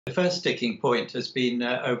The first sticking point has been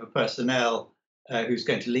over personnel, who's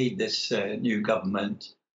going to lead this new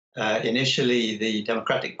government. Initially, the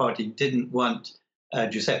Democratic Party didn't want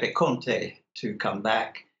Giuseppe Conte to come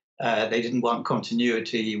back. They didn't want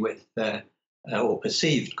continuity with, or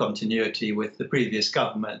perceived continuity with the previous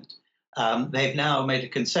government. They've now made a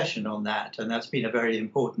concession on that, and that's been a very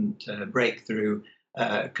important breakthrough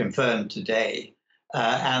confirmed today.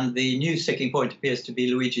 And the new sticking point appears to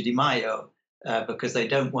be Luigi Di Maio, because they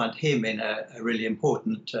don't want him in a really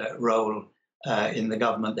important role in the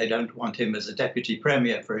government. They don't want him as a deputy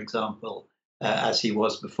premier, for example, as he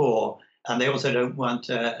was before. And they also don't want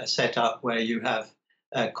a setup where you have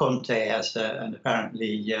Conte as an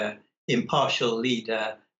apparently impartial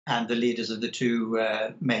leader and the leaders of the two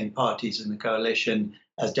main parties in the coalition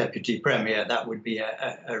as deputy premier. That would be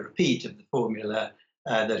a repeat of the formula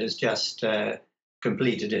that has just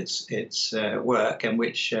completed its work, and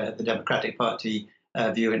which the Democratic Party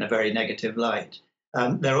view in a very negative light.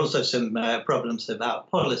 There are also some problems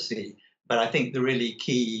about policy, but I think the really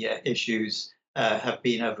key issues have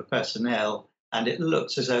been over personnel, and it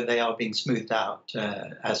looks as though they are being smoothed out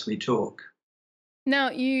as we talk.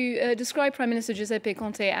 Now, you describe Prime Minister Giuseppe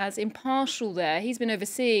Conte as impartial there. He's been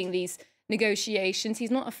overseeing these negotiations.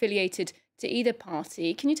 He's not affiliated to either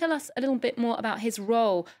party. Can you tell us a little bit more about his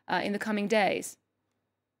role in the coming days?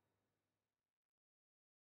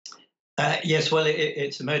 Yes, well,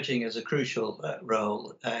 it's emerging as a crucial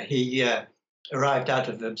role. He arrived out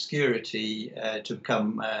of obscurity to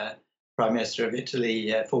become Prime Minister of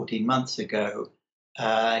Italy 14 months ago.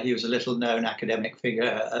 He was a little-known academic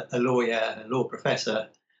figure, a lawyer, a law professor,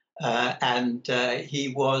 and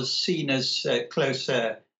he was seen as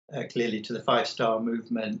closer, clearly, to the Five-Star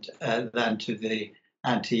Movement than to the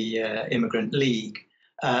Anti-Immigrant League.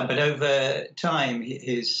 But over time,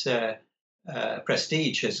 his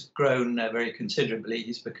prestige has grown very considerably.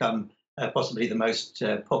 He's become possibly the most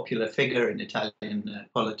popular figure in Italian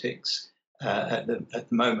politics at the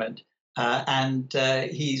moment. And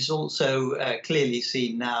he's also clearly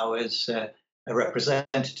seen now as a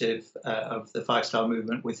representative of the Five-Star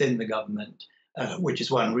Movement within the government, which is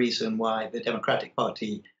one reason why the Democratic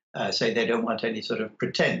Party say they don't want any sort of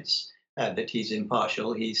pretense that he's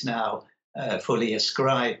impartial. He's now fully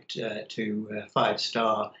ascribed to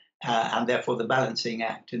Five-Star, and therefore the balancing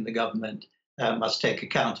act in the government must take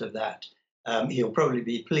account of that. He'll probably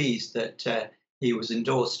be pleased that he was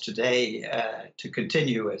endorsed today to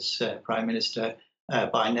continue as Prime Minister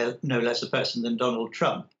by no less a person than Donald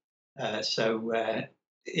Trump. So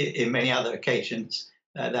in many other occasions,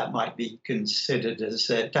 that might be considered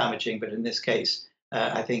as damaging, but in this case,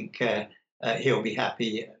 I think he'll be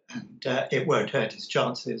happy, and it won't hurt his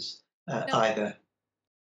chances No. either.